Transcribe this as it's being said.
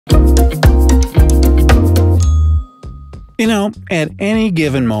At any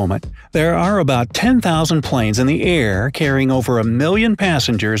given moment, there are about 10,000 planes in the air carrying over 1 million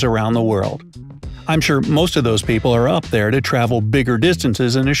passengers around the world. I'm sure most of those people are up there to travel bigger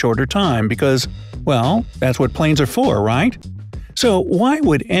distances in a shorter time because, well, that's what planes are for, right? So why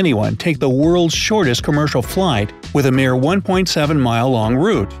would anyone take the world's shortest commercial flight with a mere 1.7-mile-long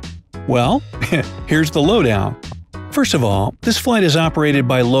route? Well, here's the lowdown. First of all, this flight is operated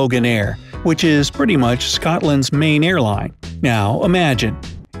by Loganair, which is pretty much Scotland's main airline. Now imagine,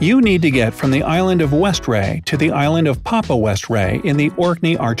 you need to get from the island of Westray to the island of Papa Westray in the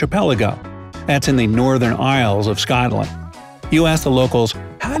Orkney Archipelago. That's in the Northern Isles of Scotland. You ask the locals,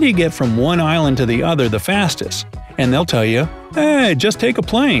 how do you get from one island to the other the fastest? And they'll tell you, hey, just take a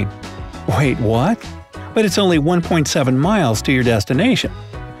plane. Wait, what? But it's only 1.7 miles to your destination.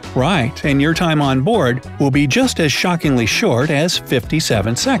 Right, and your time on board will be just as shockingly short as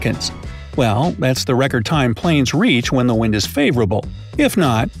 57 seconds. Well, that's the record time planes reach when the wind is favorable. If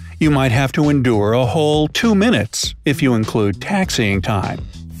not, you might have to endure a whole 2 minutes, if you include taxiing time.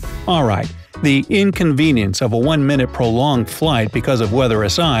 Alright, the inconvenience of a 1-minute prolonged flight because of weather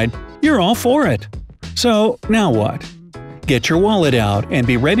aside, you're all for it. So, now what? Get your wallet out and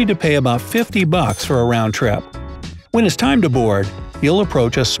be ready to pay about $50 for a round trip. When it's time to board, you'll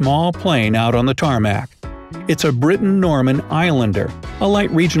approach a small plane out on the tarmac. It's a Britten-Norman Islander, a light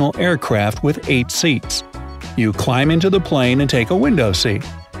regional aircraft with 8 seats. You climb into the plane and take a window seat.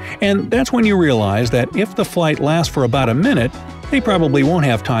 And that's when you realize that if the flight lasts for about a minute, they probably won't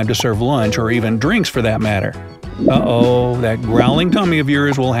have time to serve lunch or even drinks for that matter. Uh-oh, that growling tummy of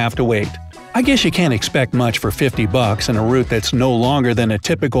yours will have to wait. I guess you can't expect much for $50 in a route that's no longer than a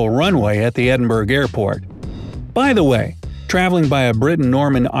typical runway at the Edinburgh airport. By the way, traveling by a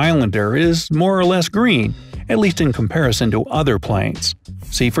Britten-Norman Islander is more or less green, at least in comparison to other planes.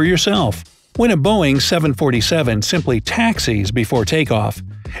 See for yourself. When a Boeing 747 simply taxis before takeoff,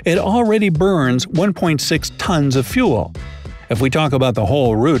 it already burns 1.6 tons of fuel. If we talk about the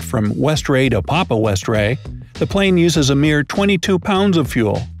whole route from Westray to Papa Westray, the plane uses a mere 22 pounds of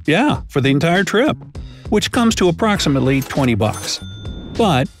fuel. Yeah, for the entire trip, which comes to approximately $20.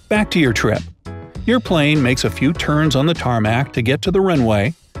 But back to your trip. Your plane makes a few turns on the tarmac to get to the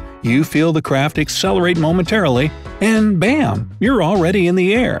runway, you feel the craft accelerate momentarily, and bam, you're already in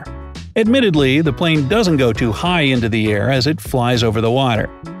the air. Admittedly, the plane doesn't go too high into the air as it flies over the water.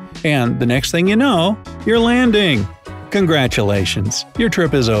 And the next thing you know, you're landing! Congratulations, your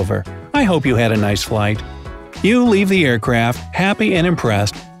trip is over. I hope you had a nice flight. You leave the aircraft happy and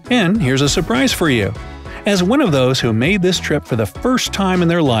impressed, and here's a surprise for you. As one of those who made this trip for the first time in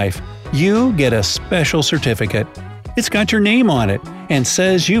their life, you get a special certificate. It's got your name on it and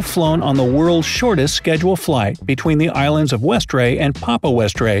says you've flown on the world's shortest scheduled flight between the islands of Westray and Papa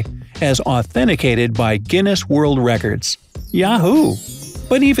Westray as authenticated by Guinness World Records. Yahoo!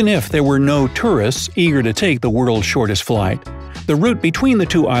 But even if there were no tourists eager to take the world's shortest flight, the route between the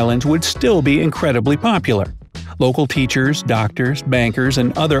two islands would still be incredibly popular. Local teachers, doctors, bankers,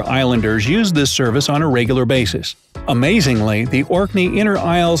 and other islanders use this service on a regular basis. Amazingly, the Orkney Inner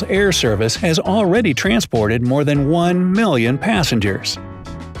Isles Air Service has already transported more than 1 million passengers.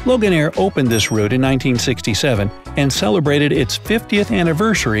 Loganair opened this route in 1967 and celebrated its 50th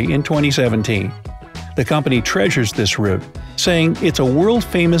anniversary in 2017. The company treasures this route, saying it's a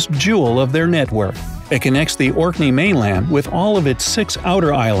world-famous jewel of their network. It connects the Orkney mainland with all of its 6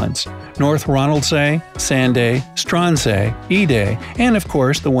 outer islands – North Ronaldsay, Sanday, Stransay, Ede, and of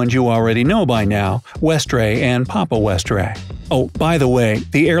course the ones you already know by now, Westray and Papa Westray. Oh, by the way,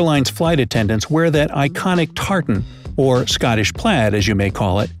 the airline's flight attendants wear that iconic tartan, or Scottish plaid as you may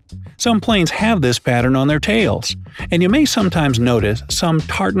call it. Some planes have this pattern on their tails, and you may sometimes notice some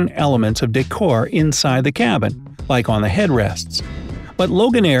tartan elements of decor inside the cabin, like on the headrests. But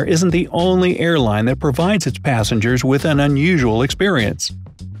Loganair isn't the only airline that provides its passengers with an unusual experience.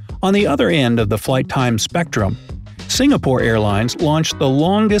 On the other end of the flight time spectrum, Singapore Airlines launched the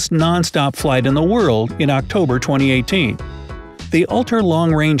longest non-stop flight in the world in October 2018. The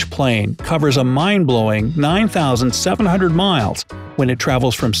ultra-long-range plane covers a mind-blowing 9,700 miles when it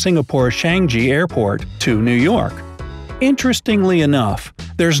travels from Singapore's Changi Airport to New York. Interestingly enough,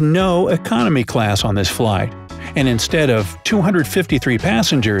 there's no economy class on this flight, and instead of 253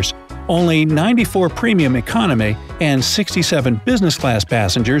 passengers, only 94 premium economy and 67 business class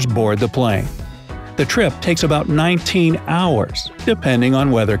passengers board the plane. The trip takes about 19 hours, depending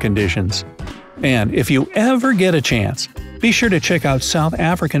on weather conditions. And if you ever get a chance, be sure to check out South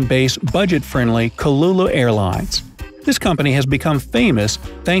African-based budget-friendly Kulula Airlines. This company has become famous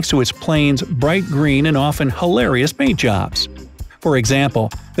thanks to its planes' bright green and often hilarious paint jobs. For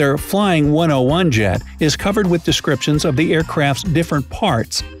example, their Flying 101 jet is covered with descriptions of the aircraft's different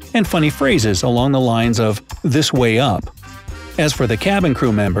parts and funny phrases along the lines of "this way up." As for the cabin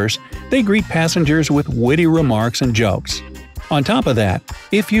crew members, they greet passengers with witty remarks and jokes. On top of that,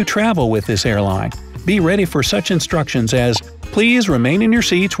 if you travel with this airline, be ready for such instructions as "Please remain in your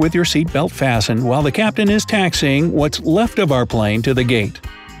seats with your seatbelt fastened while the captain is taxiing what's left of our plane to the gate."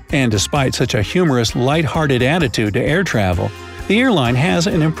 And despite such a humorous, light-hearted attitude to air travel, the airline has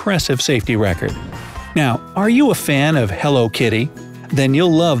an impressive safety record. Now, are you a fan of Hello Kitty? Then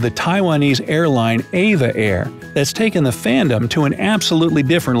you'll love the Taiwanese airline Ava Air that's taken the fandom to an absolutely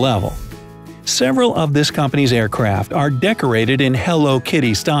different level. Several of this company's aircraft are decorated in Hello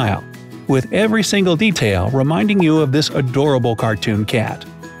Kitty style, with every single detail reminding you of this adorable cartoon cat.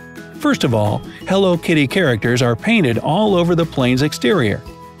 First of all, Hello Kitty characters are painted all over the plane's exterior,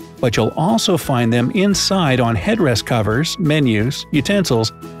 but you'll also find them inside on headrest covers, menus,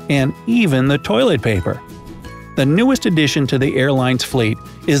 utensils, and even the toilet paper. The newest addition to the airline's fleet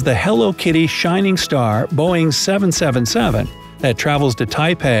is the Hello Kitty Shining Star Boeing 777 that travels to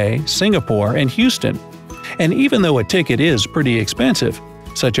Taipei, Singapore, and Houston. And even though a ticket is pretty expensive,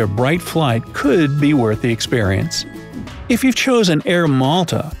 such a bright flight could be worth the experience. If you've chosen Air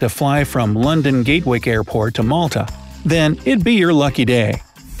Malta to fly from London Gatwick Airport to Malta, then it'd be your lucky day.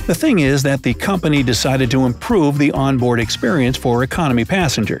 The thing is that the company decided to improve the onboard experience for economy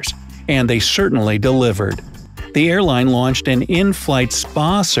passengers, and they certainly delivered. The airline launched an in-flight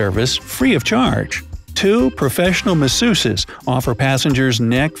spa service free of charge. 2 professional masseuses offer passengers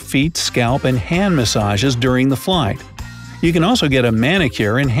neck, feet, scalp, and hand massages during the flight. You can also get a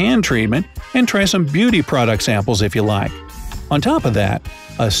manicure and hand treatment and try some beauty product samples if you like. On top of that,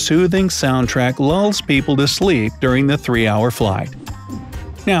 a soothing soundtrack lulls people to sleep during the 3-hour flight.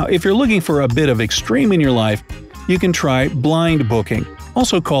 Now, if you're looking for a bit of extreme in your life, you can try blind booking,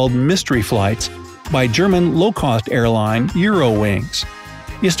 also called mystery flights, by German low-cost airline Eurowings.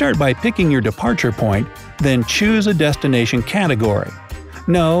 You start by picking your departure point, then choose a destination category.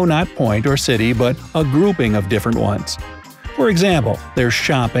 No, not point or city, but a grouping of different ones. For example, there's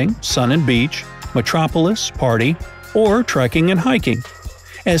shopping, sun and beach, metropolis, party, or trekking and hiking.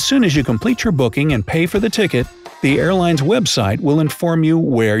 As soon as you complete your booking and pay for the ticket, the airline's website will inform you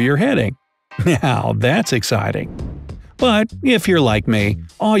where you're heading. Now that's exciting. But if you're like me,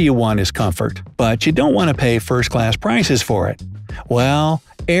 all you want is comfort, but you don't want to pay first-class prices for it. Well,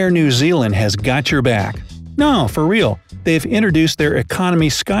 Air New Zealand has got your back. No, for real, they've introduced their Economy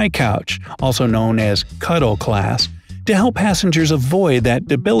Sky Couch, also known as Cuddle Class, to help passengers avoid that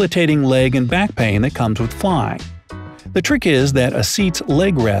debilitating leg and back pain that comes with flying. The trick is that a seat's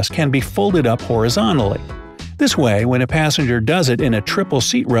leg rest can be folded up horizontally. This way, when a passenger does it in a triple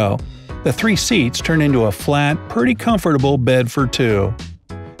seat row, the 3 seats turn into a flat, pretty comfortable bed for 2.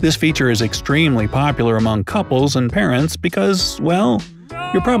 This feature is extremely popular among couples and parents because, well,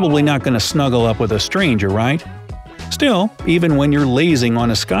 you're probably not going to snuggle up with a stranger, right? Still, even when you're lazing on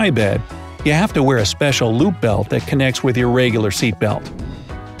a sky bed, you have to wear a special loop belt that connects with your regular seat belt.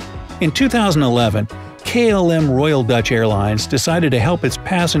 In 2011, KLM Royal Dutch Airlines decided to help its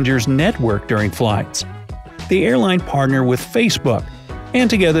passengers network during flights. The airline partnered with Facebook, and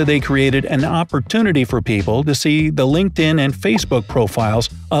together they created an opportunity for people to see the LinkedIn and Facebook profiles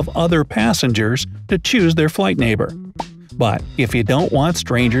of other passengers to choose their flight neighbor. But if you don't want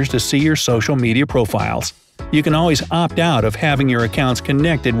strangers to see your social media profiles, you can always opt out of having your accounts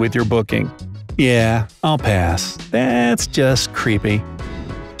connected with your booking. Yeah, I'll pass. That's just creepy.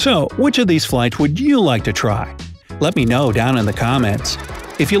 So, which of these flights would you like to try? Let me know down in the comments.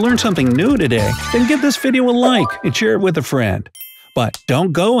 If you learned something new today, then give this video a like and share it with a friend. But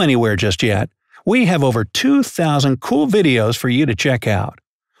don't go anywhere just yet. We have over 2,000 cool videos for you to check out.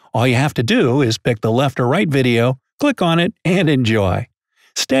 All you have to do is pick the left or right video, click on it, and enjoy.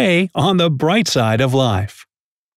 Stay on the bright side of life.